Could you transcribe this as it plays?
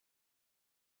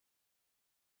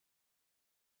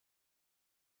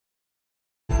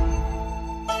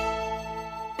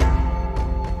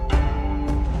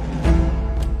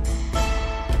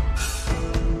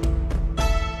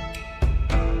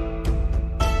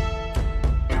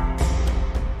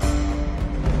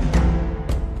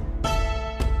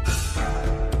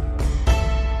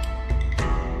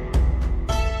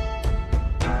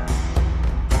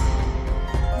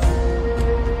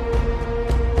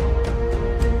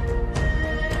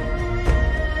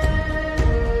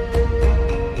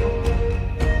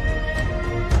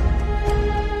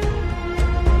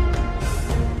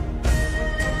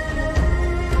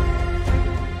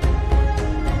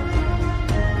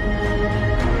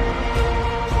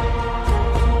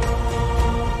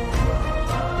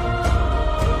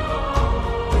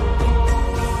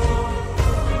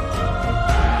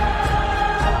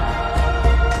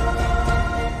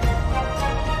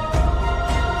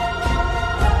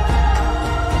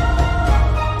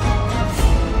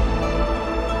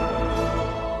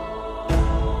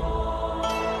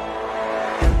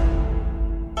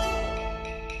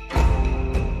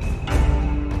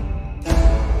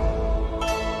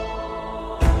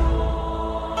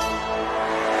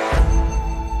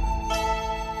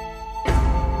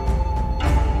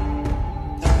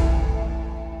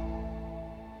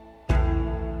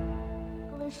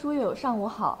友，上午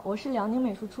好，我是辽宁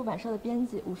美术出版社的编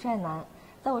辑武帅南。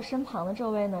在我身旁的这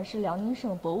位呢是辽宁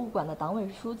省博物馆的党委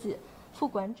书记、副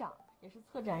馆长，也是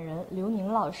策展人刘宁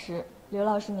老师。刘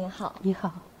老师您好。你好。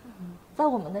在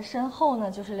我们的身后呢，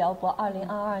就是辽博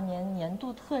2022年年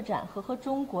度特展“和和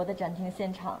中国”的展厅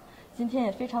现场。今天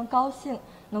也非常高兴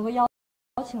能够邀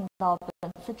请到本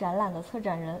次展览的策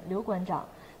展人刘馆长，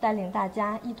带领大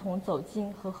家一同走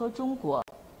进“和和中国”。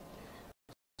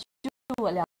据我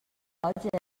了解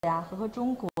呀，“和和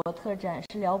中国”特展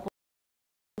是辽博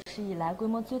有史以来规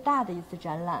模最大的一次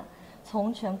展览，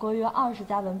从全国约20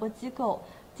家文博机构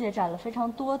借展了非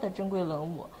常多的珍贵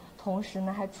文物。同时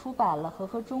呢，还出版了《和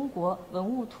和中国文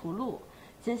物图录》。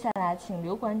接下来，请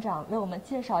刘馆长为我们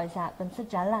介绍一下本次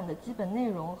展览的基本内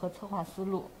容和策划思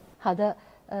路。好的，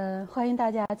欢迎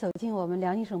大家走进我们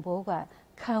辽宁省博物馆，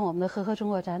看我们的《和和中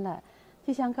国》展览。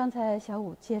就像刚才小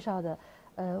武介绍的，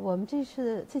我们这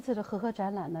次的和和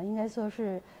展览呢，应该说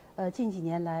是近几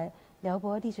年来辽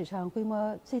博历史上规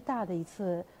模最大的一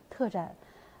次特展。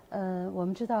我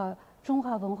们知道中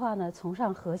华文化呢崇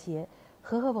尚和谐。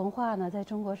和和文化呢，在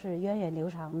中国是源远流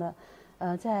长的，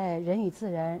在人与自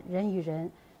然、人与人、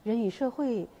人与社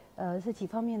会这几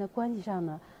方面的关系上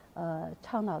呢，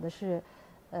倡导的是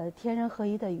天人合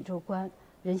一的宇宙观、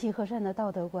人性和善的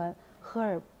道德观、和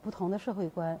而不同的社会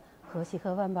观和协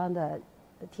和万邦的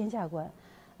天下观。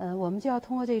我们就要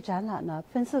通过这个展览呢，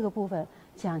分4个部分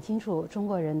讲清楚中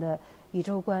国人的宇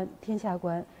宙观、天下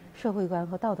观、社会观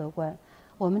和道德观。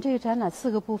我们这个展览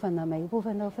4个部分呢，每个部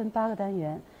分都分8个单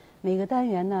元。每个单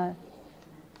元呢，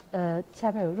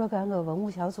下面有若干个文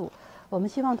物小组。我们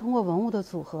希望通过文物的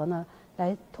组合呢，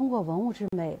来通过文物之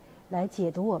美来解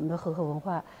读我们的和和文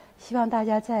化。希望大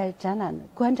家在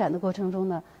观展的过程中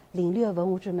呢，领略文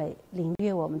物之美，领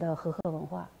略我们的和和文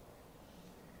化。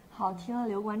好，听了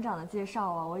刘馆长的介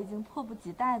绍啊，我已经迫不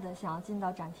及待地想要进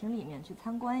到展厅里面去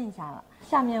参观一下了。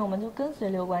下面我们就跟随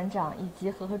刘馆长以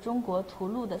及《和和中国图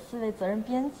录》的4位责任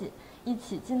编辑一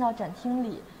起进到展厅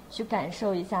里，去感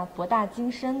受一下博大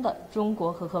精深的中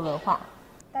国和和文化。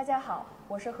大家好，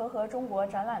我是《和和中国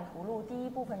展览图录》第1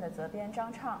部分的责编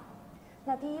张畅。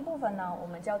那第1部分呢，我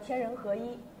们叫天人合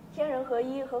一。天人合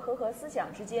一和和合思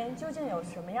想之间究竟有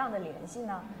什么样的联系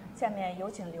呢？下面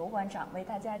有请刘馆长为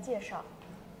大家介绍。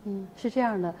是这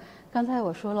样的，刚才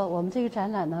我说了，我们这个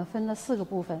展览呢分了4个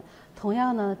部分。同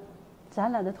样呢，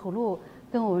展览的图录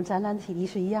跟我们展览的体例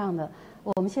是一样的。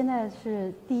我们现在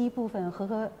是第1部分和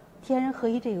和天人合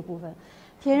一这个部分。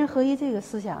天人合一这个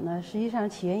思想呢，实际上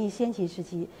起源于先秦时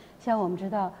期。像我们知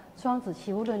道，《庄子·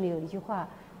齐物论》里有一句话：“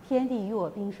天地与我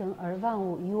并生，而万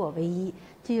物与我为一。”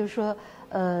这就是说，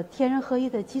天人合一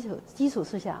的基础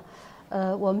思想。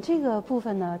我们这个部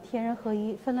分呢，天人合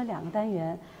一分了2个单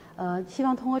元。希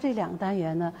望通过这2个单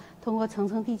元呢，通过层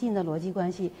层递进的逻辑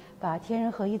关系，把天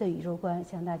人合一的宇宙观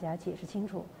向大家解释清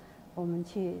楚。我们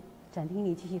去展厅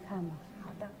里继续看吧。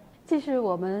好的。这是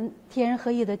我们天人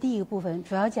合一的第1个部分，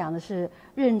主要讲的是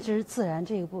认知自然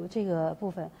这个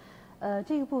部分。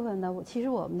这个部分呢，其实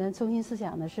我们的中心思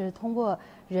想呢是通过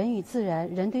人与自然、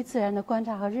人对自然的观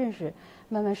察和认识，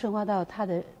慢慢升华到他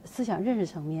的思想认识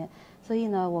层面。所以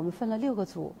呢，我们分了6个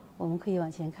组，我们可以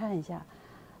往前看一下。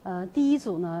第1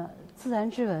组呢，自然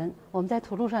之文，我们在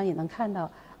图录上也能看到，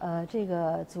这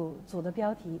个组的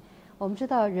标题。我们知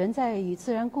道，人在与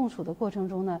自然共处的过程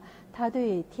中呢，他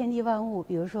对天地万物，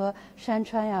比如说山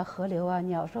川呀、河流啊、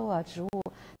鸟兽啊、植物，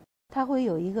他会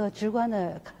有一个直观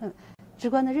的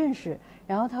认识，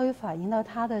然后他会反映到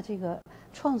他的这个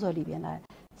创作里边来。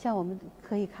像我们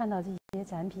可以看到这些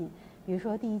展品，比如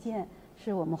说第1件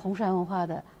是我们红山文化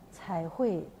的彩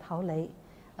绘陶雷。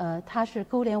它是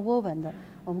勾连涡纹的，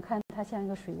我们看它像一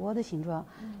个水涡的形状。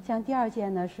像第2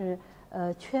件呢是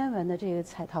圈纹的这个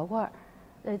彩陶罐，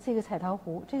这个彩陶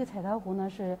壶，这个彩陶壶呢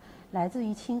是来自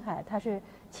于青海，它是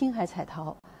青海彩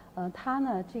陶。它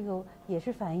呢这个也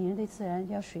是反映人对自然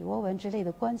像水涡纹之类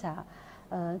的观察。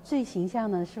最形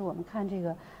象呢是我们看这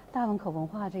个大汶口文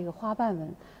化这个花瓣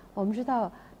纹。我们知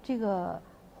道这个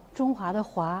中华的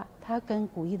华，它跟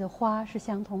古意的花是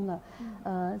相通的。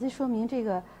这说明这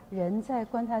个人在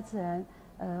观察自然，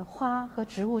花和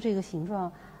植物这个形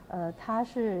状，它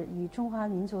是与中华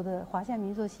民族的华夏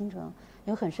民族的形成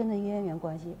有很深的渊源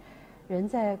关系。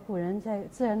古人在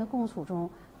自然的共处中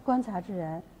观察自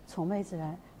然，崇拜自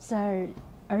然，自然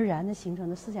而然的形成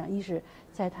的思想意识，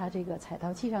在它这个彩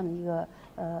陶器上的一个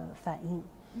反应。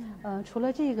除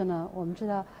了这个呢，我们知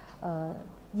道，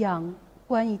仰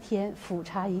观一天，俯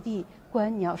察一地，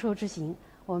观鸟兽之行。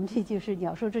我们这就是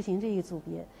鸟兽之行这一组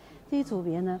别。这一组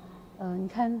别呢，你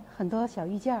看很多小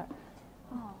玉件儿。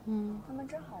它们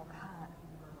真好看。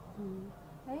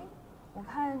我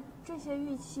看这些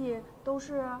玉器都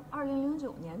是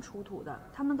2009年出土的，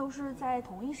它们都是在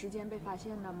同一时间被发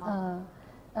现的吗？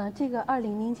这个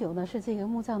2009呢是这个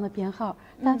墓葬的编号，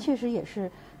但确实也是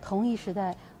同一时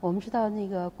代。我们知道那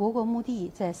个国墓地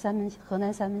在河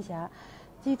南三门峡，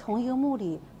这同一个墓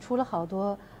里出了好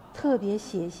多特别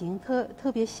血型、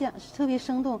特别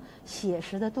生动、写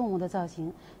实的动物的造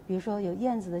型，比如说有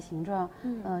燕子的形状，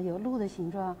有鹿的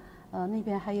形状，那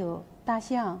边还有大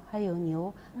象，还有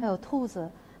牛，还有兔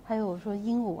子，还有说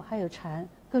鹦鹉，还有蝉，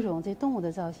各种这动物的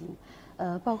造型。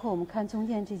包括我们看中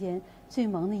间这件最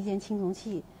萌的一件青铜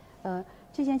器，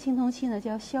这件青铜器呢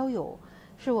叫骁友，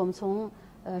是我们从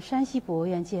山西博物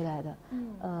院借来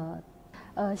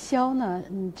的。骁呢，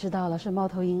你知道了是猫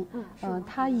头鹰，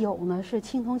它友呢是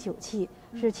青铜酒器，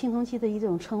是青铜器的一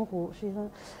种称呼，是一种，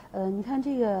你看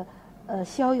这个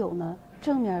骁友呢，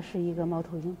正面是一个猫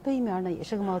头鹰，背面呢也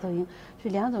是个猫头鹰，是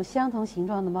两种相同形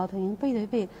状的猫头鹰背对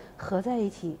背合在一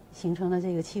起形成了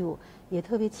这个器物，也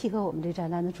特别契合我们这展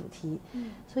览的主题。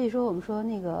所以说我们说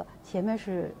那个前面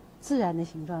是自然的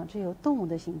形状，这有动物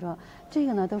的形状，这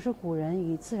个呢都是古人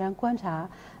与自然观察，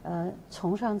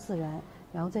崇尚自然，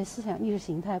然后在思想意识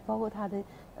形态，包括他的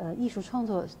艺术创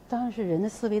作，当然是人的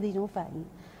思维的一种反应。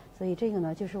所以这个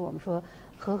呢，就是我们说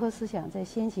和合思想在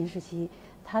先秦时期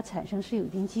它产生是有一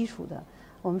定基础的。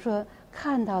我们说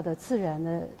看到的自然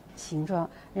的形状，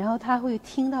然后他会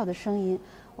听到的声音。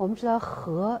我们知道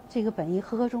和这个本意，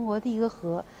和中国第一个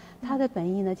和，它的本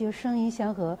意呢就是声音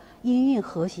相合，音韵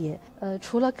和谐。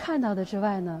除了看到的之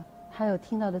外呢，还有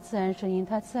听到的自然声音，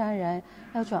它自然而然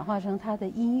要转化成它的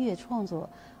音乐创作。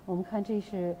我们看这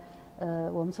是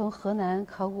我们从河南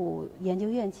考古研究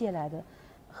院借来的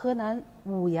河南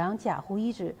舞阳贾湖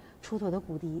遗址出土的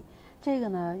骨笛，这个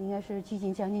呢应该是距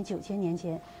今将近9000年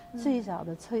前最早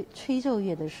的吹奏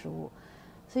乐的实物。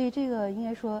所以这个应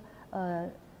该说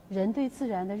人对自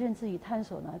然的认知与探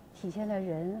索呢，体现了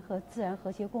人和自然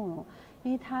和谐共融，因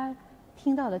为他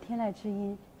听到了天籁之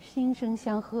音，心声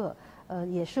相和，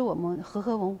也是我们和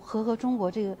合中国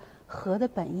这个和的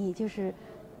本意，就是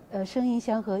声音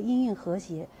相合，音韵和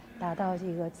谐，达到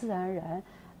这个自然而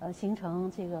然，形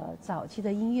成这个早期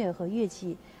的音乐和乐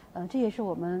器，这也是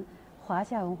我们华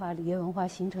夏文化、礼乐文化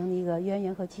形成的一个渊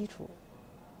源和基础。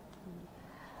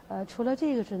除了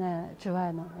这个之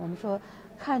外呢，我们说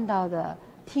看到的、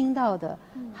听到的，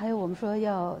还有我们说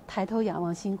要抬头仰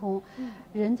望星空。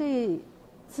人对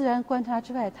自然观察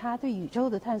之外，他对宇宙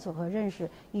的探索和认识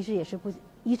一直也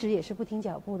是不停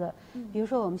脚步的。比如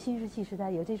说我们新石器时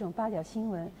代有这种八角星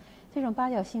纹，这种八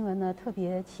角星纹呢特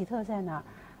别奇特在哪儿？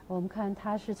我们看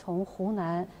它是从湖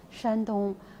南、山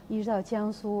东一直到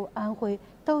江苏、安徽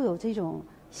都有这种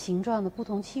形状的不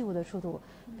同器物的出土。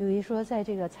比如说在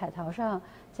这个彩陶上，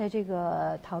在这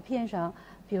个陶片上，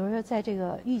比如说在这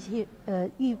个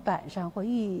玉板上或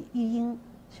玉缨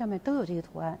上面都有这个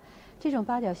图案。这种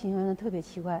八角星纹呢特别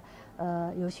奇怪，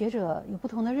有学者有不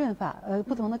同的认法，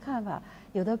不同的看法。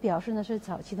有的表示呢是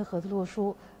早期的河图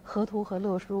和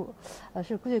洛书，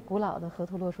是最古老的河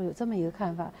图洛书，有这么一个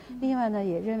看法。另外呢，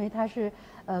也认为它是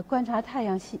观察太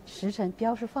阳时辰、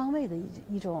标示方位的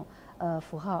一种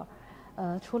符号。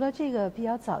除了这个比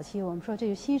较早期，我们说这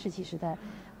个新石器时代，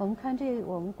我们看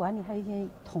我们馆里还有一件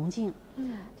铜镜，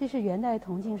这是元代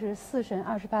铜镜，是4神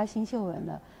28星宿纹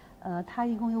的，它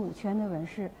一共有5圈的纹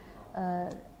饰，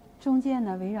中间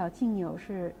呢围绕镜钮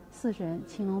是4神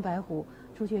青龙白虎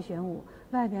朱雀玄武，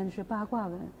外边是八卦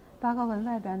纹，八卦纹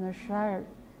外边呢12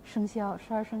生肖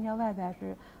，12生肖外边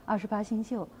是28星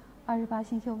宿，28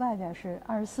星宿外边是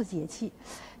24节气，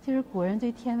就是古人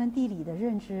对天文地理的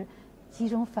认知集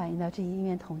中反映到这一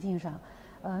面铜镜上。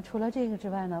除了这个之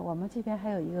外呢，我们这边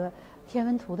还有一个天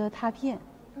文图的拓片。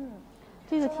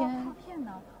这个拓片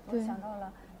呢，我想到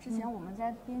了之前我们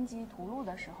在编辑图录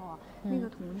的时候啊，那个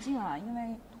铜镜啊，因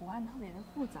为图案特别的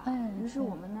复杂，于是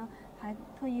我们呢还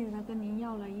特意的跟您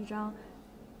要了一张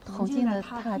铜镜的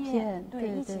拓片，对，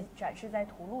一起展示在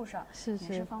图录上，也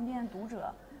是方便读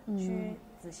者去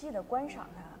仔细的观赏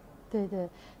它。对对。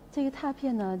这个拓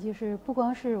片呢，就是不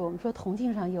光是我们说铜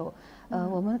镜上有，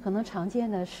我们可能常见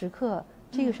的石刻，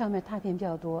这个上面拓片比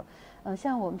较多。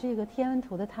像我们这个天文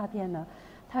图的拓片呢，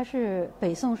它是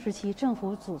北宋时期政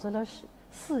府组织了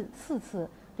四次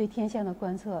对天象的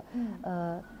观测。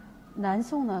南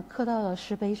宋呢刻到了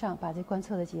石碑上，把这观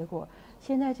测的结果。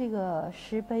现在这个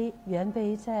石碑原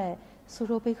碑在苏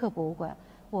州碑刻博物馆。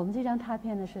我们这张拓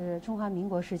片呢是中华民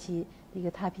国时期的一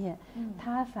个拓片，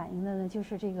它反映的呢就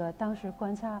是这个当时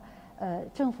观察，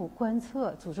政府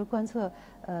组织观测，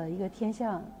一个天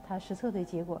象它实测的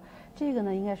结果。这个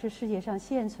呢应该是世界上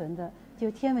现存的，就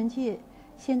天文界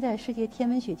现在世界天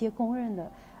文学界公认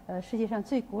的，世界上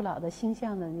最古老的星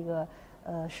象的那个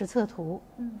实测图。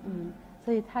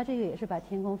所以它这个也是把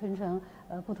天空分成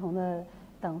不同的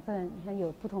等份，你看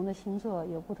有不同的星座，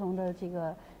有不同的这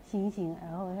个星星，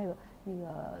然后还有那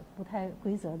个不太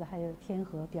规则的，还有天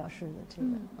河表示的这个。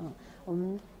我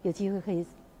们有机会可以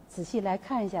仔细来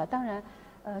看一下。当然，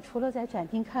除了在展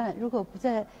厅看，如果不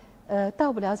在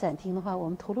到不了展厅的话，我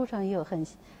们图录上也有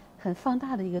很放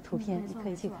大的一个图片，你可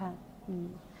以去看。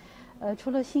除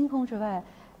了星空之外，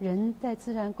人在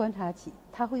自然观察起，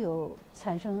它会有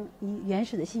产生原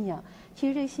始的信仰。其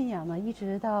实这个信仰呢，一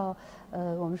直到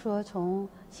我们说从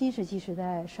新石器时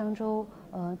代、商周，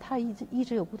它一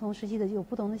直有不同时期的有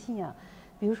不同的信仰。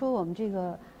比如说我们这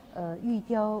个玉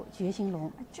雕觉醒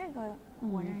龙，这个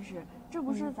我认识，这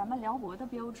不是咱们辽国的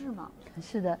标志吗？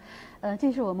是的，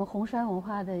这是我们红山文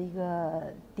化的一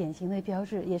个典型的标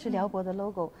志，也是辽国的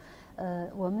logo。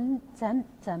我们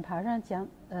展牌上讲，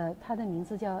它的名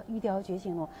字叫玉雕觉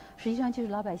醒龙，实际上就是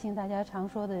老百姓大家常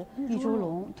说的玉猪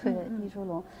龙。对，玉猪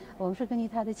龙，我们是根据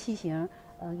它的器型，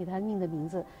给它命的名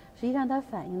字。实际上它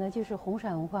反映的就是红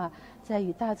山文化在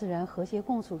与大自然和谐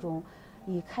共处中，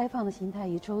以开放的心态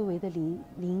与周围的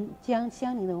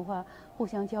相邻的文化互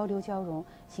相交流交融，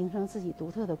形成自己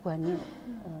独特的观念。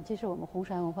这是我们红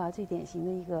山文化最典型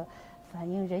的一个反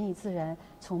映人与自然、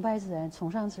崇拜自然、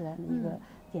崇尚自然的一个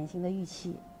典型的玉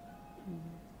器。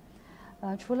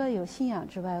除了有信仰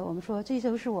之外，我们说这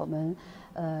都是我们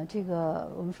这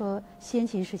个我们说先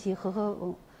秦时期和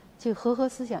合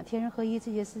思想、天人合一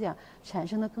这些思想产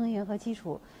生的根源和基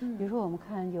础。比如说我们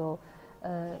看有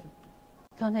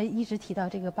刚才一直提到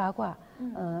这个八卦，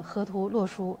河图洛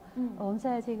书。我们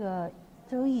在这个《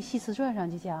周易系辞传》上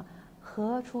就讲，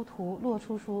河出图，洛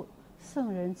出书，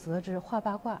圣人择之，画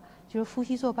八卦，就是夫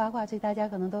妻做八卦，这大家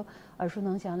可能都耳熟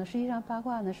能详的。实际上，八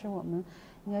卦呢是我们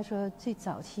应该说最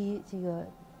早期这个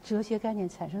哲学概念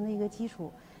产生的一个基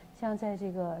础。像在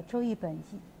这个《周易本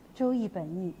义》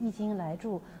《易经来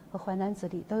注》和《淮南子》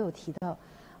里都有提到。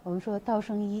我们说道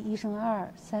生一，一生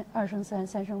二，二生三，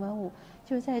三生万物，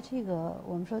就是在这个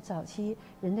我们说早期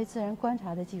人对自然观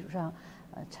察的基础上，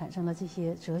产生了这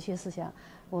些哲学思想。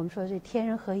我们说这天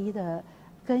人合一的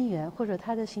根源或者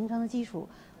它的形成的基础，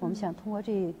我们想通过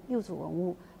这6组文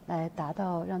物来达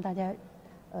到让大家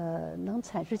能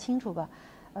阐释清楚吧。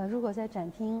如果在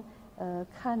展厅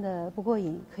看的不过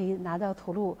瘾，可以拿到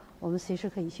图录，我们随时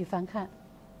可以去翻看。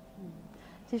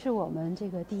这是我们这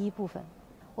个第一部分。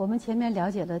我们前面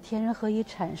了解了天人合一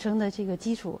产生的这个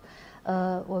基础，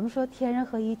我们说天人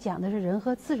合一讲的是人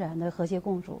和自然的和谐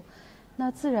共处。那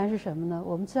自然是什么呢？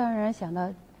我们自然而然想到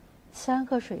山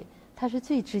和水，它是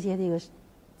最直接的一个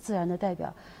自然的代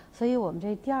表。所以我们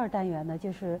这第2单元呢，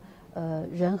就是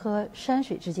人和山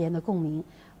水之间的共鸣，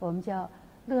我们叫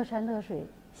乐山乐水，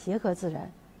协和自然。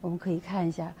我们可以看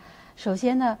一下，首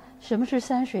先呢，什么是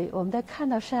山水？我们在看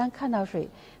到山看到水，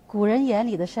古人眼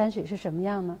里的山水是什么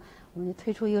样呢？我们就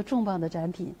推出一个重磅的展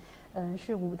品，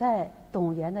是5代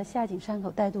董源的《下井山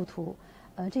口带渡图》。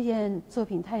这件作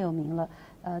品太有名了，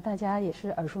大家也是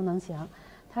耳熟能详。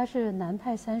它是南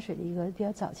派山水的一个比较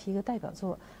早期一个代表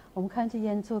作。我们看这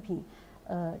件作品，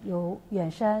有远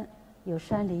山，有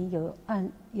山林，有岸，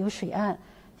有水岸，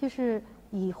就是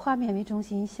以画面为中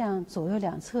心，向左右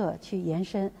两侧去延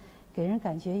伸，给人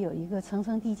感觉有一个层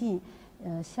层递进，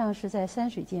像是在山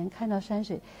水间看到山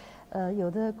水。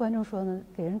有的观众说呢，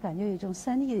给人感觉有一种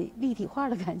3D 立体画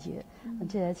的感觉，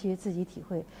这去自己体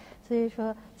会。所以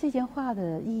说这件画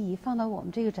的意义放到我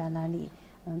们这个展览里，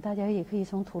大家也可以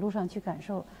从图录上去感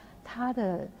受它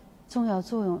的重要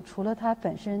作用。除了它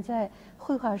本身在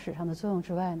绘画史上的作用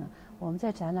之外呢，我们在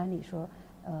展览里说，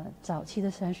早期的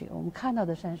山水，我们看到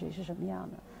的山水是什么样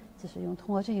的，就是通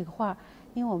过这个画，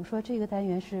因为我们说这个单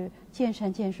元是见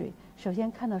山见水，首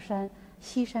先看到山，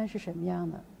西山是什么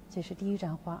样的，这是第1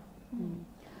张画。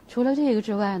除了这个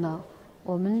之外呢，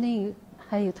我们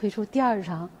还有推出第2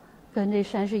场跟这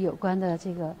山水有关的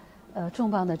这个重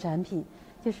磅的展品，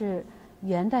就是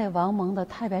元代王蒙的《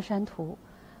太白山图》。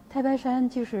太白山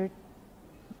就是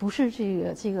不是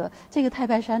这个太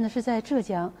白山呢，是在浙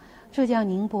江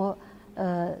宁波。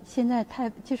现在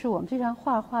就是我们这张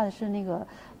画画的是那个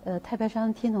太白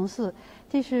山天童寺，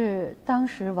这是当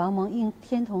时王蒙应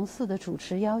天童寺的主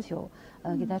持要求，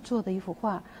给他做的一幅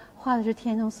画。画的是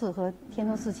天童寺和天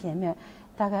童寺前面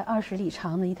大概20里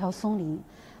长的一条松林。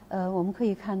我们可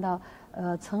以看到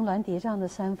层峦叠嶂的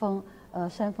山峰，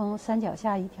山峰山脚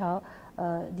下一条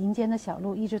林间的小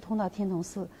路一直通到天童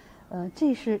寺。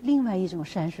这是另外一种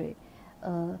山水。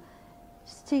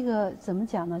这个怎么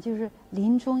讲呢？就是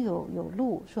林中有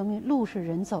路，说明路是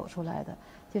人走出来的。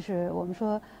就是我们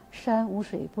说山无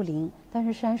水不灵，但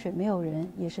是山水没有人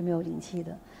也是没有灵气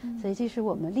的。所以这是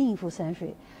我们另一幅山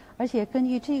水。而且根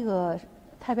据这个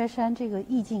太白山这个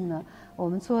意境呢，我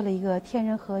们做了一个天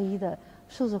人合一的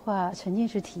数字化沉浸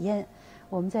式体验。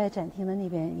我们在展厅的那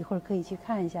边一会儿可以去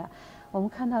看一下。我们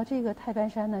看到这个太白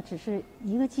山呢，只是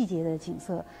一个季节的景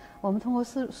色。我们通过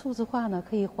数字化呢，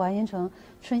可以还原成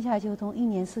春夏秋冬一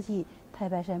年四季太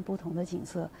白山不同的景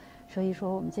色。所以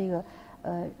说，我们这个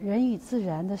人与自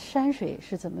然的山水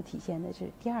是怎么体现的？这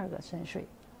是第二个山水。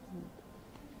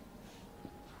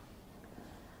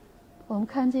我们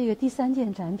看这个第3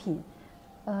件展品，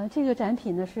这个展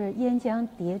品呢是《燕江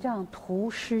叠嶂图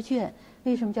诗卷》。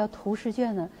为什么叫图诗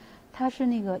卷呢？它是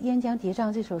那个《燕江叠嶂》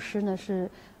这首诗呢，是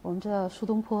我们知道苏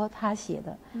东坡他写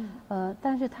的，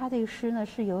但是他这个诗呢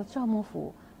是由赵孟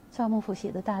俯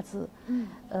写的大字，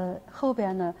后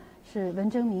边呢是文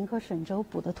征明和沈周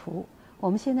补的图。我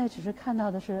们现在只是看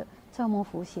到的是赵孟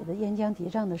俯写的《燕江叠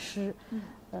嶂》的诗，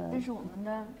但是我们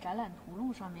的展览图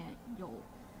录上面有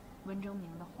文征明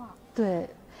的画。对，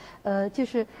就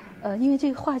是因为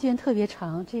这个画卷特别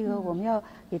长，这个我们要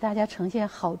给大家呈现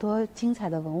好多精彩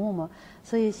的文物嘛，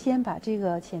所以先把这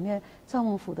个前面赵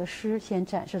孟俯的诗先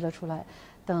展示了出来。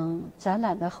等展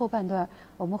览的后半段，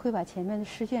我们会把前面的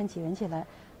诗卷卷起来，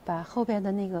把后边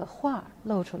的那个画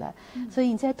露出来。所以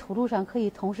你在图录上可以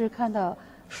同时看到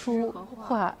书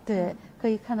画，对，可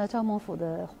以看到赵孟俯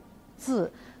的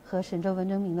字和沈周文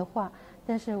征明的画。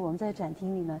但是我们在展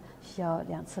厅里呢，需要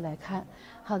2次来看。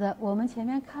好的，我们前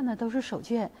面看的都是手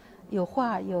卷，有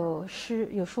画、有诗、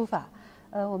有书法。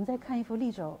我们再看一幅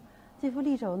立轴，这幅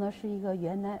立轴呢是一个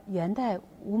元代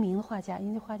无名的画家，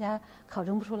因为画家考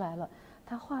证不出来了，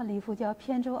他画了一幅叫《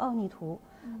扁舟奥逆图》。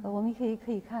我们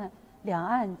可以看两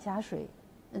岸夹水，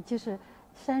就是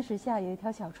山石下有一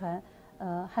条小船，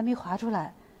还没划出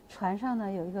来，船上呢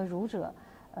有一个儒者，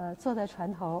坐在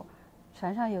船头，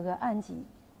船上有个案几。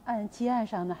基岸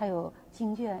上呢还有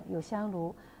经卷，有香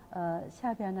炉，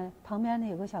下边呢旁边呢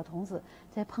有个小童子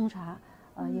在烹茶，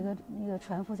一个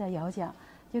船夫在摇桨，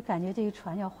就感觉这个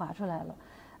船要划出来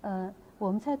了。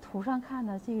我们在图上看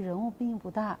呢，这个人物并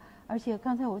不大，而且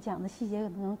刚才我讲的细节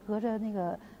可能隔着那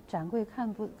个展柜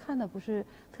看的不是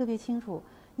特别清楚。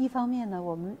一方面呢，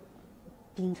我们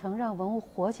秉承让文物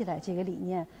活起来这个理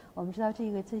念，我们知道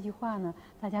这句话呢，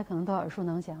大家可能都耳熟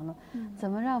能详了。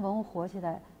怎么让文物活起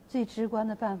来？最直观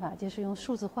的办法就是用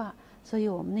数字化，所以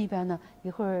我们那边呢，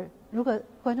一会儿如果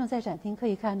观众在展厅可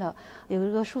以看到有一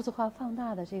个数字化放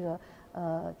大的这个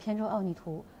扁舟奥逆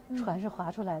图，船是划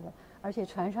出来的，而且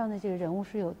船上的这个人物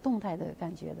是有动态的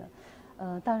感觉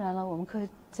的。当然了，我们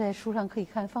在书上可以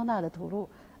看放大的图录，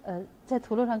在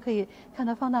图录上可以看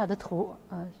到放大的图，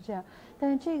是这样。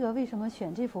但是这个为什么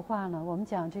选这幅画呢？我们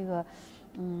讲这个，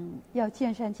要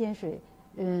见山见水，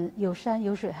有山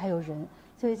有水还有人。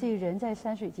所以这个人在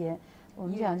山水间，我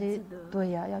们讲对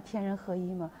呀，要天人合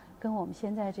一嘛，跟我们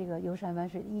现在这个游山玩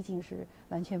水的意境是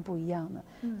完全不一样的。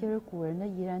就是古人的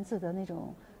怡然自得那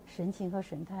种神情和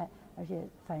神态，而且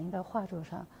反映到画作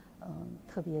上，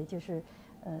特别就是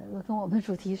跟我们的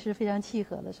主题是非常契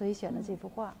合的，所以选了这幅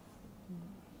画。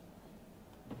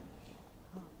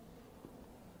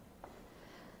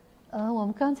我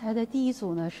们刚才的第一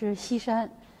组呢是西山，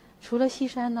除了西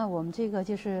山呢，我们这个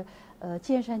就是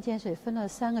见山见水分了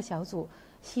3个小组。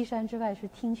西山之外是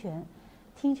听泉，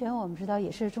听泉我们知道也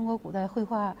是中国古代绘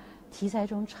画题材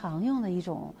中常用的一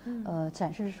种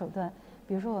展示手段。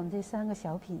比如说我们这3个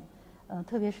小品，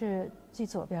特别是最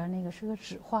左边那个是个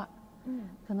纸画，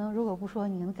可能如果不说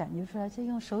你能感觉出来，这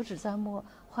用手指蘸墨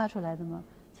画出来的吗？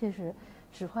确实，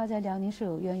纸画在辽宁是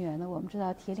有渊源的。我们知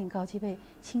道铁岭高级配，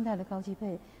清代的高级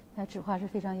配，那纸画是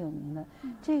非常有名的。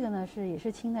这个呢也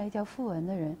是清代叫傅文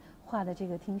的人画的这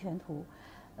个听泉图。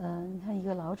你看一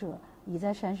个老者倚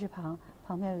在山石旁，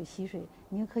旁边有溪水，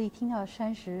你就可以听到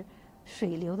山石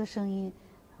水流的声音，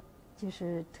就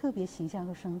是特别形象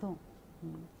和生动。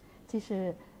这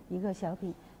是一个小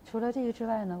品。除了这个之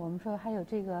外呢，我们说还有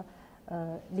这个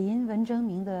林文征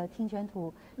明的听泉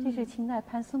图，这是清代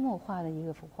潘思木画的一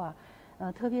个幅画。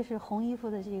特别是红衣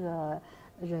服的这个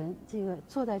人，这个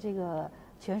坐在这个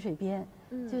泉水边，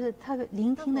就是他的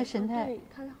聆听的神态，对，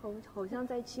他好像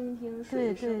在倾听水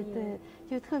的声音。对，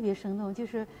就特别生动，就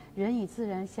是人与自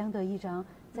然相得益彰，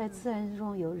在自然之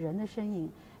中有人的身影，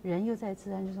人又在自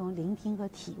然之中聆听和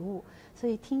体悟。所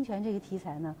以听泉这个题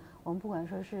材呢，我们不管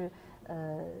说是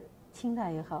清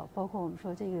代也好，包括我们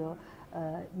说这个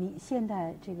现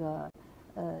代这个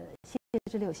谢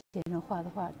之柳先生画的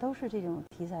画，都是这种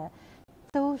题材，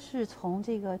都是从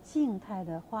这个静态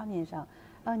的画面上，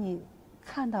让你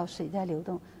看到水在流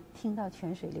动，听到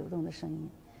泉水流动的声音。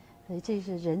所以这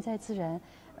是人在自然，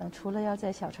除了要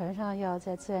在小船上，要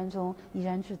在自然中怡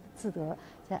然自得，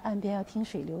在岸边要听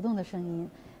水流动的声音。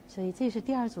所以这是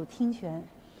第2组听泉。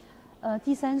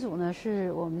第3组呢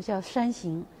是我们叫山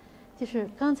行，就是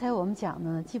刚才我们讲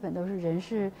的基本都是人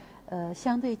是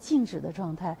相对静止的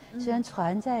状态，虽然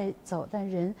船在走，但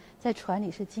人在船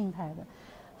里是静态的。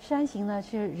山行呢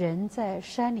是人在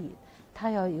山里，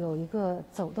他要有一个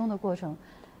走动的过程，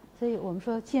所以我们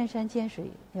说见山见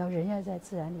水，人要在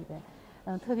自然里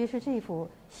边。特别是这幅《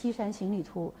西山行旅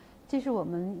图》，这是我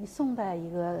们宋代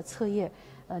一个册页，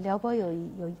辽博有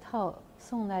一套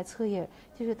宋代册页，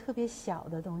就是特别小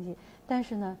的东西，但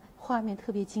是呢画面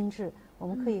特别精致。我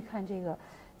们可以看这个，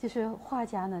就是画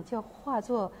家呢叫画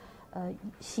作，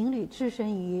行旅置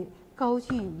身于高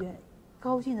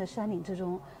峻的山岭之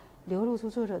中，流露出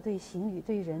作者对行旅、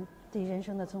对人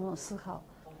生的种种思考。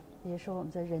也说我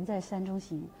们的人在山中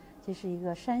行，这是一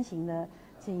个山行的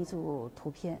这一组图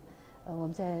片。我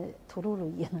们在图录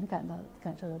里也能感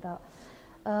受得到。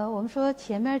我们说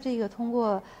前面这个通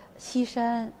过西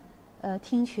山、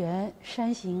听泉、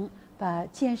山行，把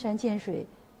见山见水，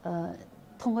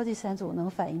通过这3组能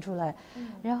反映出来。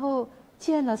然后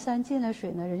见了山见了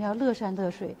水呢，人要乐山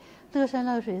乐水。乐山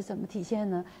乐水是怎么体现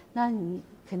呢？那你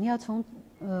肯定要从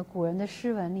古人的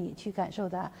诗文里去感受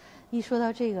它。一说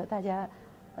到这个，大家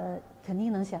肯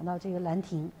定能想到这个兰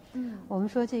亭。我们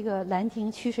说这个兰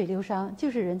亭曲水流觞，就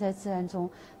是人在自然中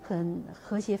很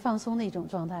和谐放松的一种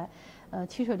状态。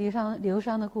曲水流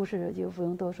觞的故事就不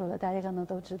用多说了，大家可能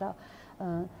都知道。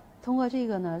通过这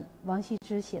个呢，王羲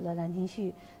之写了《兰亭序》。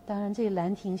当然，这个《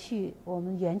兰亭序》我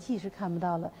们原记是看不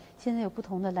到了，现在有不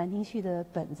同的《兰亭序》的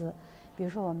本子。比如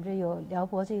说，我们这有辽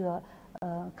博这个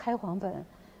开黄本，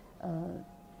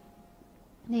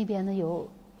那边呢有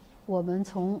我们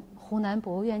从湖南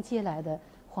博物院借来的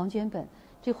黄绢本。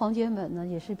这黄绢本呢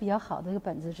也是比较好的一个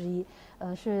本子之一，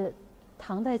是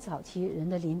唐代早期人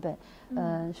的临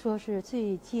本，说是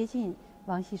最接近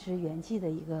王羲之原记的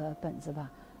一个本子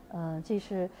吧。这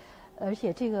是，而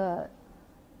且这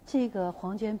个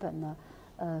黄绢本呢，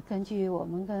根据我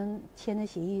们跟签的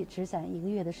协议只攒1个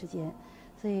月的时间，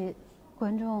所以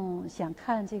观众想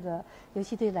看这个，尤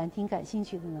其对兰亭感兴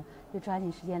趣的呢，就抓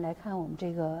紧时间来看我们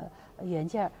这个原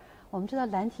件。我们知道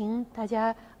兰亭大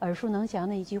家耳熟能详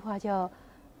的一句话叫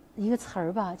一个词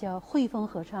儿吧，叫惠风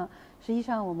和畅。实际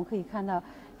上我们可以看到，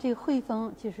这个惠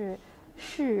风就是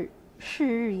是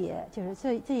日也，就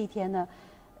是这一天呢，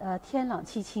天朗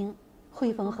气清，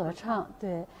惠风和畅。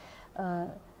对，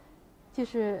就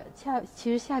是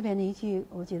其实下边的一句，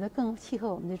我觉得更契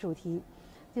合我们的主题，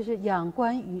就是仰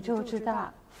观宇宙之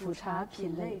大，俯察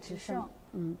品类之盛。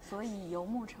所以游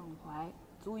目骋怀，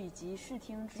足以及视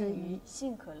听之娱，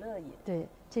幸可乐也。对，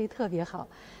这个特别好。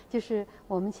就是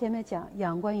我们前面讲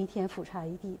仰观一天，俯察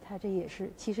一地，它这也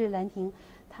是，其实兰亭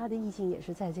它的意境也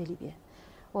是在这里边。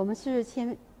我们是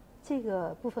这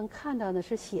个部分看到的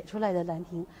是写出来的兰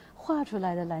亭，画出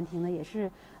来的兰亭呢也是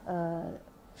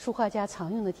书画家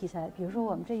常用的题材。比如说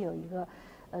我们这有一个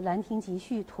兰亭集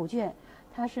序图卷，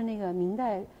它是那个明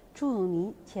代祝永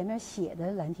民前面写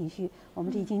的《兰亭序》，我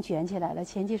们这已经卷起来了，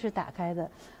前期是打开的，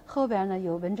后边呢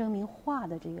有文征明画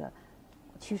的这个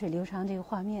曲水流觞这个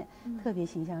画面，特别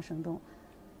形象生动。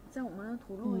在我们的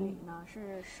图录里呢，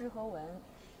是诗和文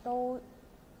都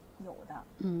有的。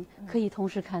可以同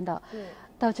时看到。对。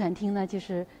到展厅呢，就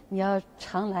是你要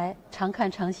常来、常看、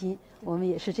常新，我们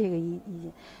也是这个意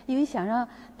见。因为想让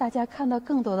大家看到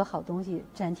更多的好东西，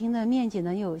展厅的面积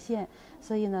呢又有限，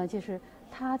所以呢，就是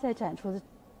他在展出的。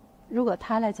如果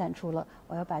他来展出了，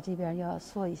我要把这边要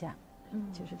缩一下，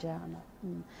就是这样的。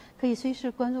可以随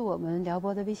时关注我们辽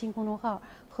博的微信公众号，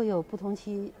会有不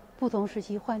同时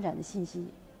期换展的信息。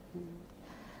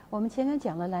我们前面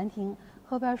讲了兰亭，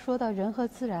后边说到人和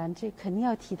自然，这肯定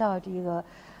要提到这个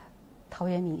陶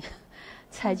渊明，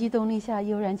采菊东篱下，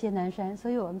悠然见南山。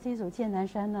所以我们这组见南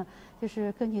山呢，就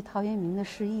是根据陶渊明的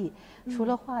诗意，除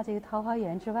了画这个桃花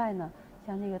源之外呢，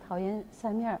像这个桃园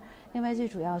三面，另外最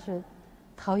主要是。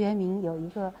陶渊明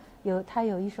他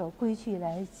有一首归句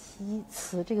来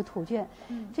词这个图卷，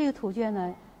这个图卷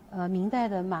呢，明代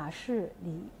的马氏、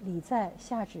李在、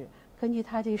夏轾根据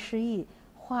他这诗意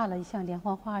画了像连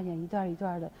环画一样一段一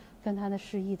段的，跟他的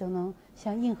诗意都能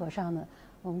相应和上的。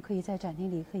我们可以在展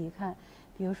厅里可以看，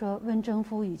比如说问征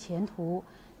夫与前途，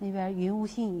那边云无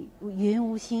心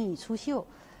以出岫，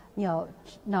鸟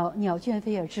倦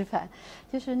飞而知返，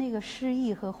就是那个诗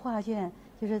意和画卷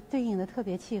就是对应的特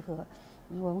别契合。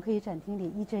我们可以展厅里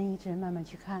一帧一帧慢慢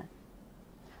去看。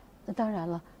那当然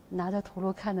了，拿着图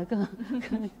录看得更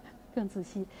仔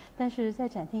细。但是在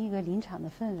展厅一个临场的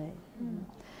氛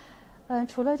围。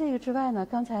除了这个之外呢，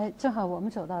刚才正好我们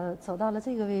走到了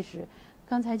这个位置。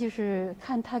刚才就是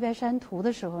看太白山图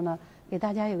的时候呢，给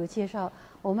大家有个介绍。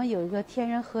我们有一个天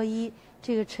人合一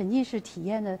这个沉浸式体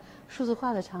验的数字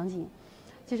化的场景。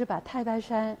就是把太白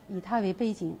山以它为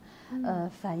背景，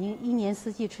反映一年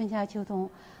四季春夏秋冬。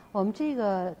我们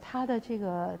它的这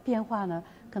个变化呢，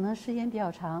可能时间比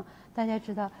较长。大家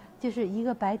知道，就是一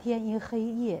个白天一个黑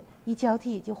夜一交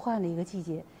替就换了一个季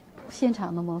节。现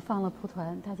场呢，我们放了蒲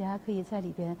团，大家可以在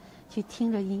里边去听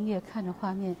着音乐，看着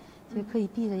画面，就可以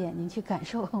闭着眼睛去感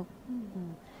受。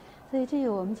所以这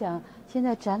个我们讲，现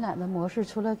在展览的模式，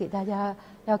除了给大家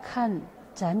要看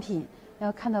展品，要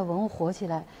看到文物活起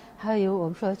来，还有我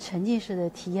们说沉浸式的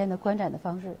体验的观展的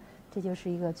方式，这就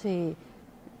是一个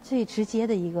最直接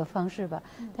的一个方式吧。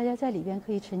大家在里边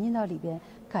可以沉浸到里边，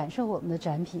感受我们的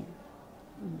展品。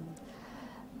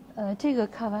这个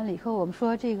看完了以后，我们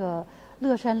说这个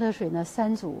乐山乐水呢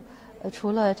3组，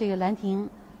除了这个兰亭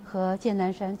和剑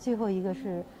南山，最后一个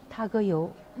是踏歌游。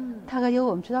踏歌游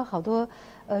我们知道好多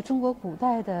中国古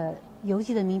代的游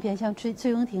记的名篇，像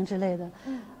醉翁亭之类的。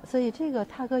所以这个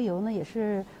踏歌游呢，也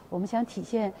是我们想体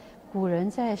现古人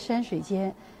在山水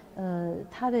间，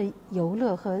他的游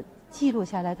乐和记录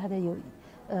下来他的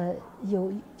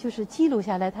就是记录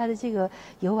下来他的这个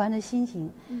游玩的心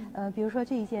情。比如说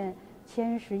这一件《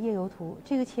千人石夜游图》，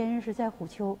这个千人石在虎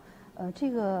丘，这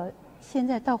个现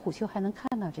在到虎丘还能看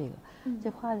到这个。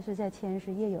这画的是在千人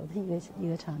石夜游的一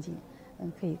个场景，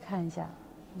可以看一下。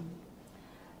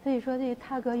所以说这个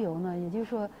踏歌游呢，也就是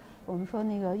说我们说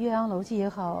那个《岳阳楼记》也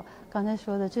好，刚才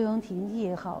说的《醉翁亭记》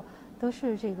也好，都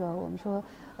是这个我们说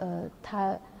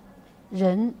它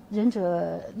仁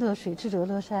者乐水，智者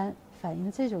乐山，反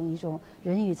映这种一种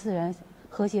人与自然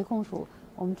和谐共处。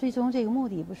我们最终这个目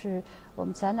的不是我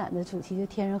们展览的主题就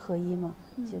天人合一吗？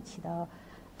就起到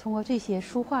通过这些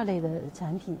书画类的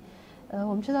展品。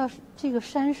我们知道这个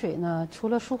山水呢，除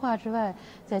了书画之外，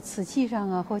在瓷器上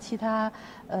啊或其他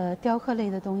雕刻类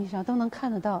的东西上都能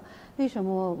看得到。为什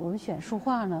么我们选书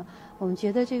画呢？我们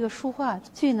觉得这个书画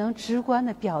最能直观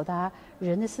地表达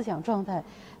人的思想状态，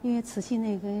因为瓷器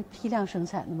那个批量生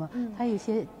产的嘛，它有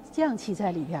些匠气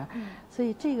在里边，所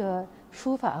以这个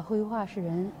书法绘画是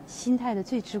人心态的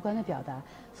最直观的表达。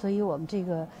所以我们这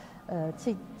个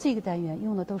单元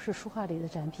用的都是书画类的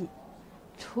展品。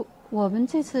我们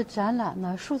这次展览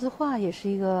呢，数字化也是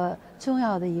一个重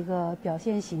要的一个表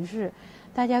现形式。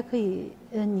大家可以，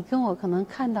你跟我可能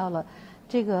看到了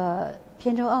这个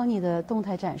扁舟奥尼的动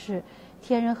态展示，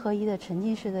天人合一的沉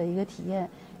浸式的一个体验。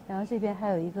然后这边还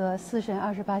有一个4神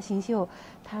28星宿，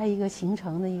它一个形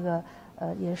成的一个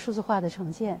也是数字化的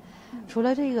呈现。除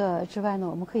了这个之外呢，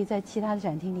我们可以在其他的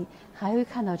展厅里还会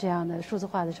看到这样的数字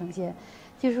化的呈现。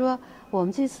就是说，我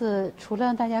们这次除了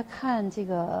让大家看这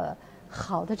个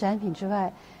好的展品之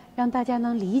外，让大家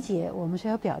能理解我们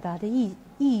所要表达的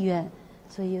意愿，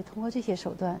所以通过这些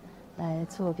手段来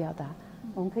做表达。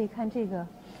我们可以看这个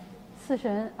4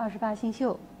神28星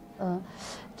宿，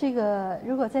这个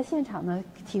如果在现场呢，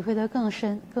体会得更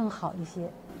深更好一些。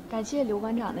感谢刘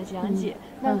馆长的讲解。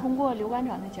那通过刘馆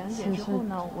长的讲解之后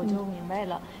呢，我就明白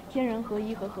了天人合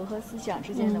一和和合思想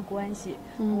之间的关系。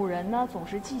古人呢总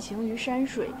是寄情于山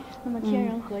水，那么天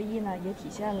人合一呢也体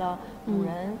现了古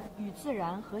人与自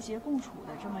然和谐共处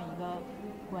的这么一个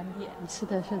观点。是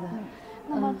的，是的。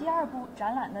那么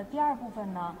展览的第二部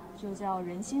分呢，就叫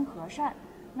人心和善。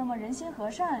那么人心和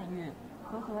善与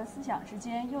和合思想之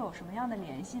间又有什么样的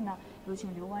联系呢？有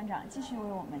请刘馆长继续为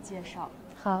我们介绍。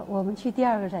好，我们去第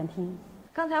2个展厅。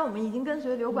刚才我们已经跟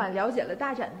随刘馆了解了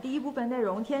大展的第1部分内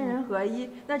容，天人合一，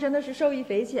那真的是受益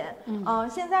匪浅。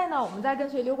现在呢，我们再跟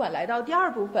随刘馆来到第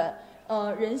2部分，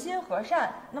人心和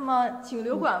善。那么，请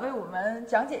刘馆为我们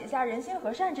讲解一下人心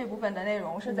和善这部分的内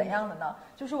容是怎样的呢？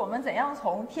就是我们怎样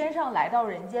从天上来到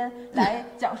人间，来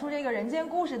讲述这个人间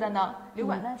故事的呢？刘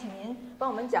馆，那请您帮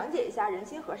我们讲解一下人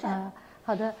心和善。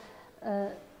好的，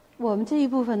我们这一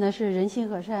部分呢是人心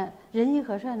和善，人心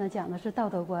和善呢讲的是道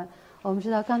德观。我们知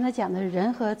道刚才讲的是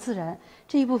人和自然，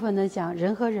这一部分呢讲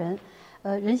人和人。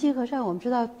人心和善，我们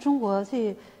知道中国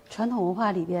最传统文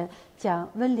化里边讲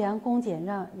温良恭俭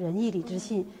让、仁义礼智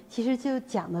信，其实就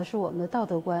讲的是我们的道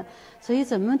德观。所以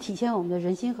怎么体现我们的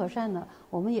人心和善呢？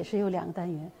我们也是有2个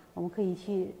单元，我们可以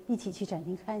一起去展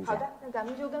厅看一下。好的，那咱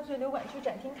们就跟随刘馆去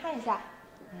展厅看一下。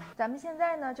咱们现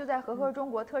在呢就在和合中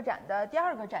国特展的第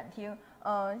2个展厅。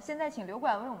现在请刘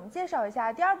馆为我们介绍一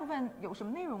下第2部分有什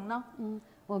么内容呢？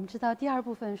我们知道第2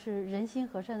部分是人心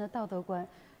和善的道德观。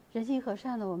人心和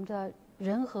善呢，我们知道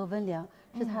仁和温良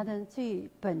是它的最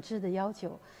本质的要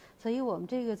求。所以我们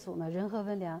这个组呢，仁和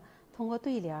温良通过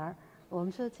对联儿，我们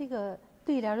说这个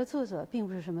对联的作者并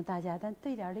不是什么大家，但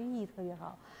对联的意义特别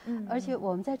好。而且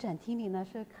我们在展厅里呢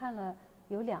是看了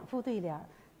有2副对联儿。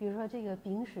比如说这个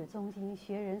秉史宗经，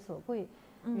学人所贵，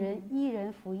依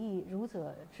人服役，儒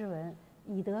者之文，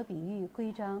以德比喻，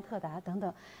规章特达等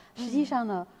等。实际上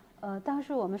呢，当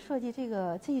时我们设计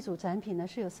这一组展品呢，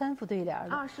是有3幅对联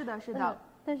的。啊，是的，是的。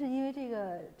但是因为这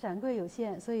个展柜有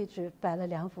限，所以只摆了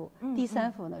2幅。第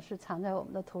3幅呢是藏在我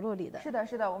们的图录里的。是的，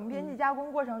是的。我们编辑加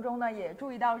工过程中呢，也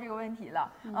注意到这个问题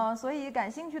了。所以感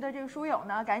兴趣的这个书友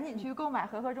呢，赶紧去购买《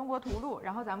和合中国图录》，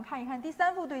然后咱们看一看第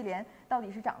3幅对联到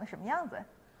底是长得什么样子。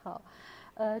好，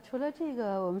除了这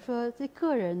个我们说这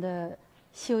个人的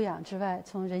修养之外，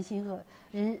从人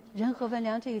和温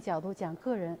良这个角度讲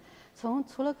个人，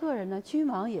除了个人呢，君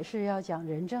王也是要讲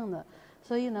仁政的。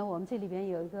所以呢，我们这里边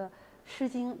有一个《诗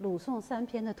经》鲁宋3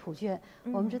篇的图卷。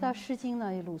我们知道《诗经》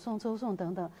呢有鲁宋、周宋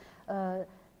等等。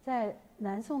在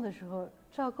南宋的时候，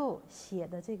赵构写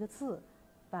的这个字，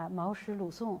把毛诗、鲁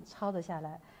宋抄了下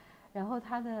来。然后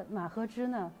他的马和之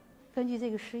呢，根据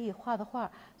这个诗意画的画，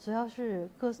主要是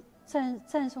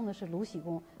赞颂的是鲁僖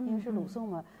公，因为是鲁宋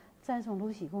嘛，赞颂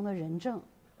鲁僖公的仁政。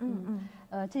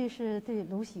这是对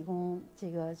鲁僖公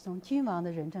这个从君王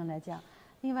的仁政来讲。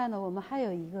另外呢，我们还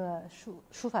有一个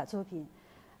书法作品，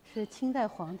是清代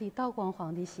皇帝道光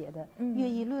皇帝写的《乐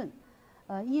毅论》。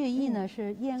乐毅呢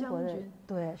是燕国的，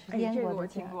对，是燕国的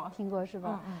家，听过是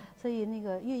吧？所以那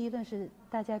个《乐毅论》是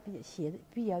大家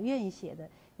比较愿意写的，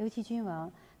尤其君王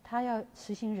他要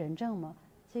实行仁政嘛。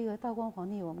这个道光皇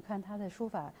帝，我们看他的书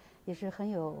法也是很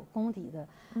有功底的。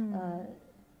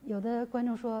有的观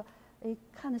众说，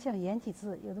看得像颜体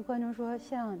字，有的观众说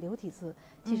像柳体字。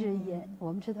其实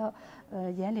我们知道，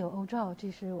颜柳欧赵，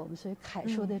这是我们所谓楷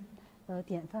书的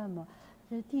典范嘛。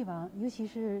这是帝王，尤其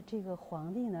是这个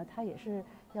皇帝呢，他也是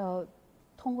要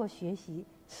通过学习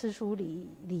诗书礼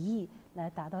义来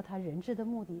达到他人治的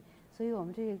目的。所以我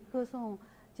们这个歌颂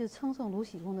就称颂鲁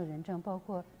僖公的仁政，包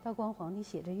括道光皇帝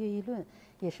写这《乐毅论》，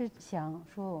也是想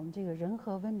说我们这个人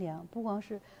和温良，不光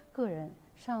是个人，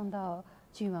上到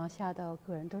君王，下到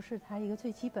个人，都是他一个最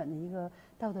基本的一个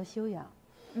道德修养。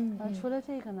除了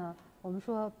这个呢，我们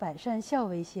说百善孝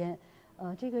为先，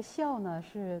这个孝呢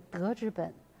是德之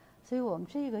本，所以我们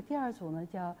这个第2组呢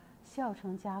叫孝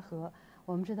成家和。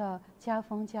我们知道家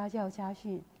风、家教、家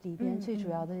训里边最主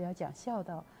要的要讲孝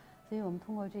道，所以我们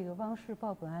通过这个汪氏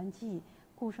报本案记、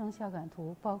顾生孝感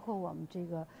图，包括我们这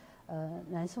个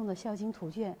南宋的孝经图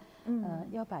卷，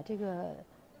要把这个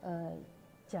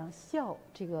讲孝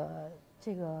这个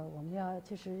我们要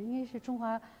就是因为是中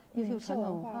华优秀传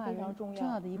统文化非常重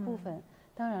要的一部分。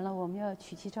当然了，我们要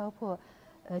弃其糟粕，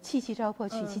取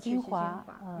其精华。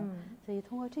所以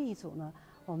通过这一组呢，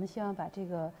我们希望把这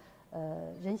个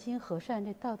人心和善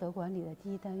这道德管理的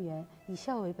第1单元，以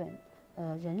孝为本，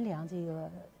仁良这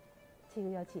个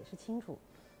要解释清楚。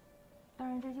当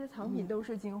然，这些藏品都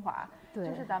是精华。对，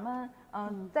就是咱们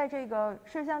在这个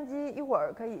摄像机一会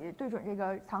儿可以对准这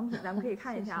个藏品，咱们可以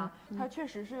看一下啊，它确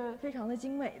实是非常的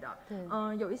精美的。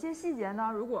对，有一些细节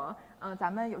呢，如果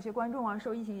咱们有些观众啊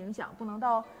受疫情影响不能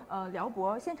到辽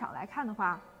博现场来看的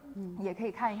话，也可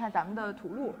以看一看咱们的图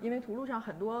录，因为图录上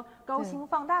很多高清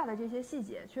放大的这些细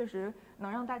节，确实能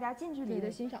让大家近距离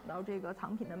的欣赏到这个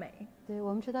藏品的美。对，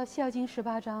我们知道《孝经》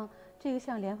18章，这个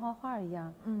像连环画一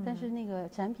样，但是那个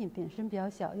展品本身比较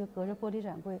小，又隔着玻璃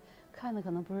展柜，看的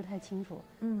可能不是太清楚，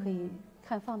可以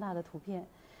看放大的图片。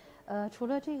除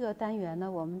了这个单元呢，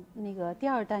我们那个第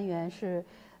2单元是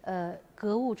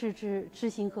格物致知，知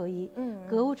行合一。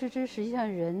格物致知实际上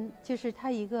人就是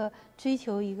他一个追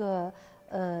求一个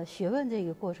学问这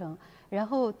个过程，然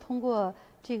后通过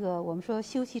这个我们说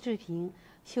修齐治平，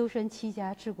修身齐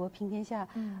家治国平天下。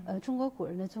中国古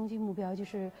人的终极目标就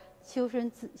是修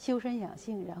身养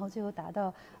性，然后最后达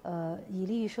到以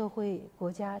利于社会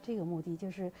国家这个目的，就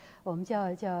是我们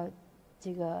叫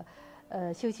这个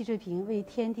修齐治平，为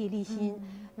天地立心，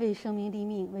为生民立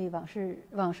命，为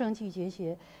往圣继绝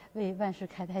学，为万世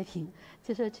开太平。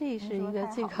就是这是一个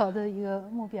最高的一个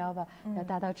目标吧，要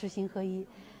达到知行合一。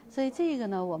所以这个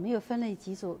呢，我们又分了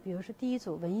几组，比如说第1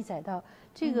组文艺载道，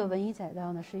这个文艺载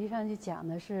道呢，实际上就讲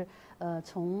的是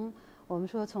我们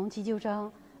说从急救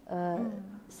章。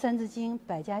三字经、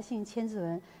百家姓、千字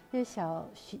文，这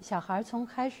小孩从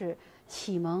开始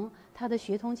启蒙他的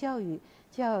学童教育，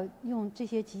就要用这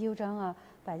些急救章啊、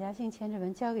百家姓、千字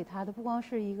文教给他的，不光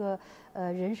是一个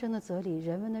人生的哲理、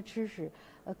人文的知识，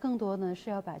更多呢是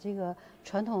要把这个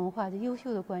传统文化的优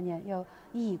秀的观念要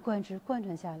一以贯之、贯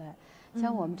穿下来。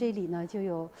像我们这里呢，就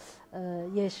有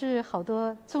也是好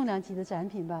多重量级的展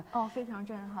品吧。非常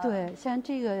震撼。对，像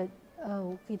这个。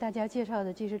我给大家介绍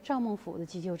的这是赵孟頫的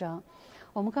急救章。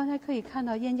我们刚才可以看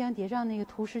到燕江叠嶂那个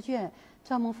图示卷，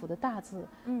赵孟頫的大字，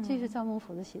这是赵孟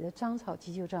頫的写的章草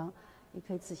急救章，你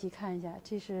可以仔细看一下。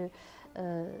这是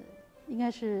应该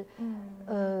是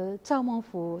赵孟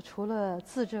頫除了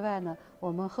字之外呢，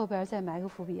我们后边再埋个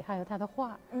伏笔，还有他的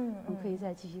画，我们可以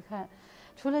再继续看。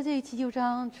除了这个急救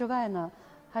章之外呢，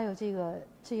还有这个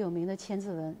最有名的千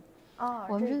字文。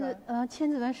我们这是千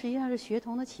字文实际上是学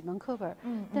童的启蒙课本，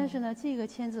但是呢，这个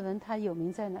千字文它有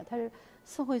名在哪？它是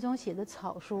宋徽宗写的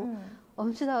草书。我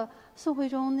们知道宋徽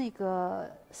宗那个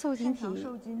瘦金体，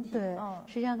对，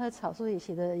实际上他草书也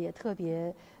写的也特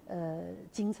别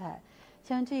精彩。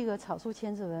像这个草书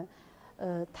千字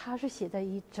文，它是写在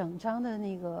一整张的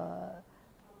那个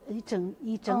一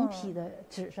整匹的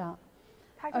纸上，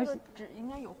它这个纸应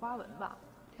该有花纹吧？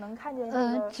能看见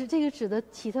这个纸的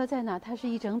奇特在哪？它是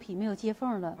一整匹没有接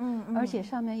缝的，而且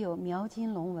上面有描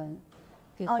金龙纹，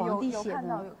给皇帝写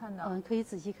的，有看到，可以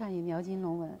仔细看，有描金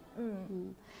龙纹，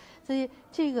所以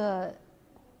这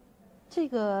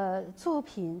个作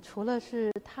品除了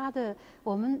是它的，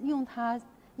我们用它，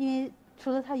因为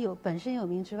除了它本身有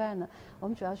名之外呢，我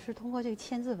们主要是通过这个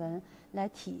千字文来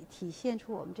体现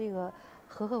出我们这个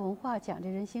和合文化讲这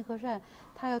人心和善，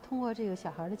它要通过这个小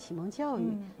孩的启蒙教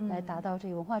育来达到这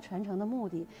个文化传承的目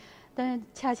的。但是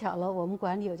恰巧了，我们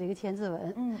馆里有这个千字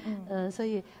文，所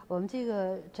以我们这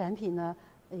个展品呢，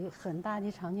有很大的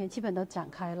场景基本都展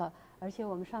开了，而且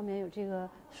我们上面有这个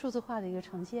数字化的一个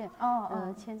呈现，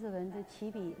千字文的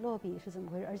起笔落笔是怎么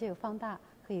回事，而且有放大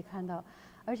可以看到，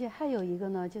而且还有一个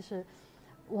呢，就是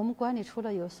我们馆里除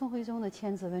了有宋徽宗的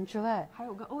千字文之外，还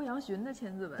有个欧阳询的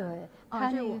千字文。对，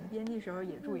他这我们编辑时候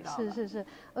也注意到了。是，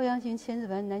欧阳询千字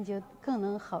文，那就更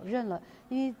能好认了，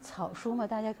因为草书嘛，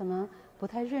大家可能不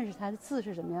太认识它的字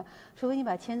是怎么样，除非你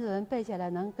把千字文背下来，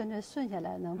能跟着顺下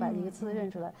来，能把这个字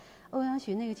认出来。欧阳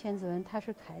询那个千字文它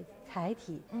是楷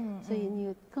体，所以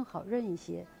你更好认一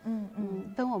些。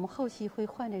等我们后期会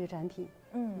换这个展品。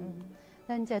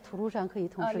但你在图录上可以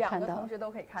同时看到，两个同时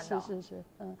都可以看到。是，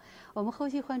我们后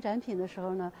期换展品的时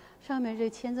候呢，上面这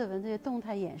千字文的动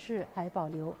态演示还保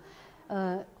留，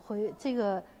这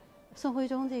个宋徽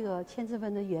宗这个千字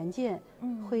文的原件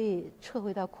会撤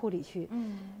回到库里去，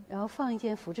然后放一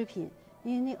件复制品，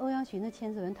因为那欧阳询的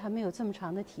千字文它没有这么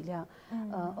长的体量，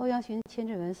欧阳询千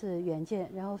字文是原件，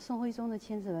然后宋徽宗的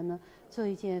千字文呢做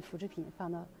一件复制品放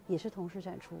到也是同时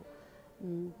展出，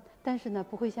但是呢，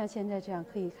不会像现在这样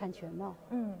可以看全貌。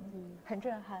很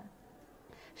震撼。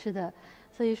是的，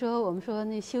所以说我们说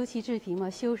那修齐治平嘛，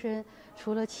修身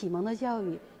除了启蒙的教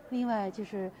育，另外就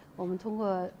是我们通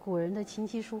过古人的琴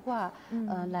棋书画，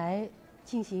来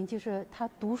进行就是他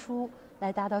读书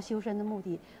来达到修身的目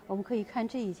的。我们可以看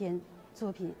这一件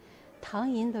作品，唐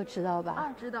寅都知道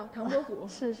吧？知道，唐伯虎。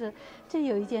是，这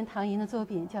有一件唐寅的作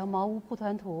品叫《茅屋蒲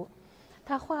团图》，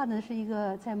他画的是一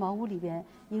个在茅屋里边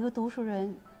一个读书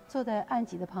人。坐在案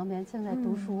几的旁边正在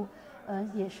读书，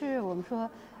也是我们说，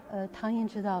唐寅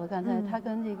知道了。刚才他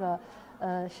跟这个，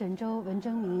沈周、文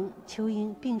征明、仇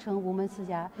英并称吴门四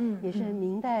家，也是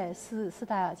明代四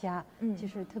大家，就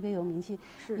是特别有名气，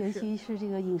尤其是这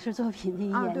个影视作品的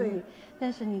演绎。但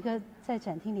是你在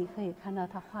展厅里可以看到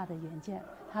他画的原件，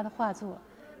他的画作，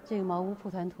这个《茅屋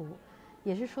蒲团图》。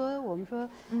也是说，我们说，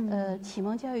启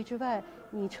蒙教育之外，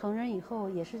你成人以后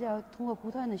也是要通过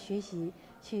不断的学习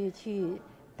去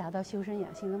达到修身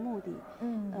养性的目的。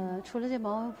除了这《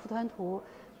茅屋蒲团图》，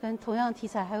跟同样题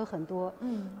材还有很多。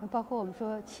包括我们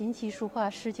说琴棋书画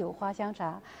诗酒花香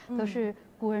茶，都是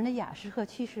古人的雅士和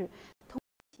趣事。通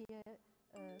过一些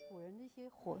古人的一些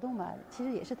活动吧，其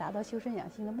实也是达到修身养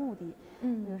性的目的。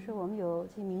比如说我们有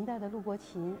这明代的陆伯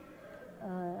琴，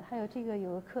还有这个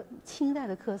有个清代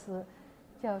的缂丝。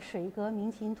叫《水阁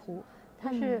鸣琴图》，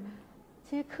它是，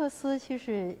其实缂丝就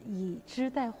是以织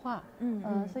代画，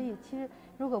所以其实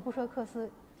如果不说缂丝，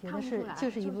觉得就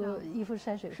是一幅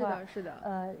山水画，是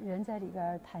的，人在里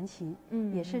边弹琴，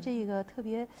也是这个特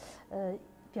别，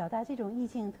表达这种意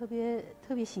境特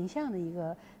别形象的一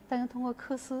个，但是通过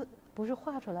缂丝不是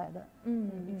画出来的，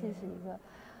这是一个。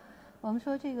我们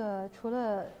说这个除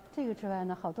了这个之外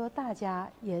呢，好多大家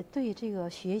也对这个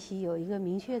学习有一个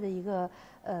明确的一个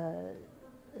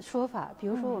说法，比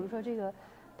如说我们说这个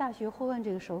大学或问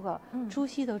这个手稿，朱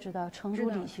熹都知道程朱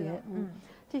理学，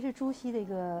这是朱熹的一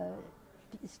个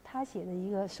他写的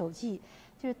一个手记，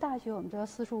就是大学我们知道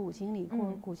四书五经里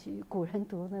古人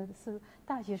读的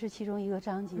大学是其中一个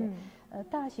章节，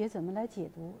大学怎么来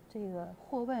解读这个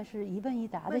或问是一问一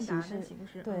答的形式，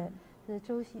对，是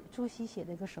朱熹写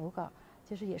的一个手稿。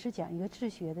就是也是讲一个治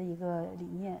学的一个理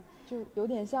念，就有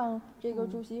点像这个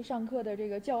朱熹上课的这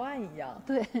个教案一样。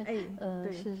对，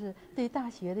是对大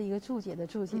学的一个注解，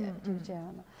就是这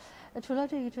样的。除了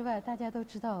这个之外，大家都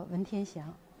知道文天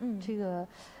祥。这个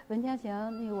文天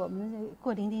祥，那个我们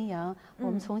过零丁洋，我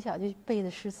们从小就背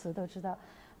的诗词都知道。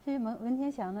所以文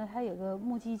天祥呢，他有个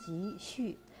目击集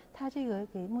序，他这个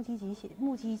给目击集写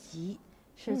目击集。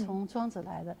是从庄子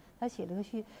来的，他写了个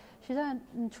序。实际上，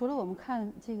除了我们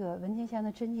看这个文天祥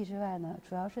的真迹之外呢，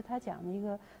主要是他讲的一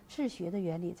个治学的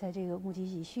原理，在这个目集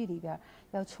己序里边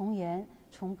要从严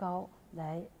从高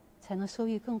来，才能收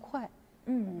益更快。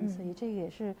所以这个也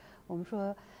是我们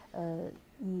说，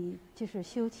以就是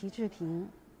修齐治平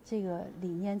这个理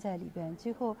念在里边。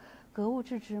最后格物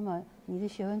致知嘛，你的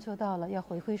学问做到了，要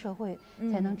回馈社会，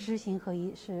才能知行合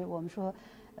一。是我们说，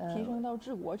提升到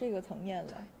治国这个层面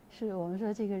了。是我们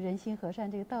说这个人心和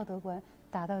善这个道德观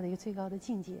达到的一个最高的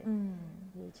境界。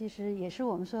其实也是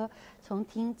我们说从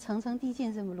层层递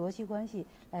进这么逻辑关系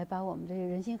来把我们这个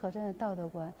人心和善的道德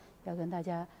观要跟大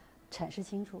家阐释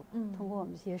清楚。通过我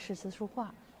们这些诗词书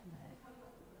画，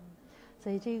所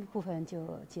以这个部分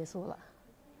就结束了。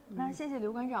那谢谢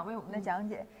刘馆长为我们的讲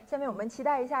解，下面我们期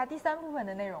待一下第3部分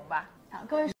的内容吧。好，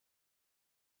各位。